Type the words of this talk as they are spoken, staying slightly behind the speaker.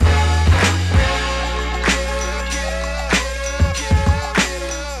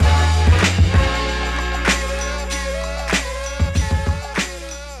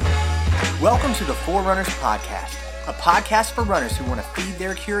Forerunners Podcast, a podcast for runners who want to feed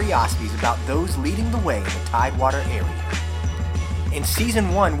their curiosities about those leading the way in the Tidewater area. In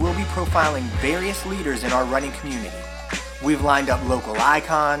Season 1, we'll be profiling various leaders in our running community. We've lined up local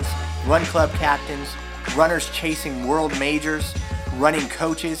icons, run club captains, runners chasing world majors, running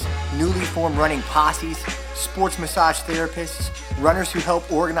coaches, newly formed running posses, sports massage therapists, runners who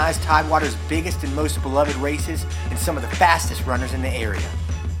help organize Tidewater's biggest and most beloved races, and some of the fastest runners in the area.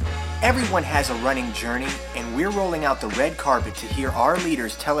 Everyone has a running journey, and we're rolling out the red carpet to hear our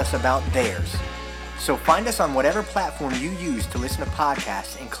leaders tell us about theirs. So find us on whatever platform you use to listen to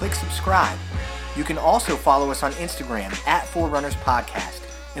podcasts and click subscribe. You can also follow us on Instagram at Forerunners Podcast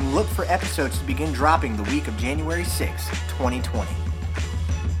and look for episodes to begin dropping the week of January 6, 2020.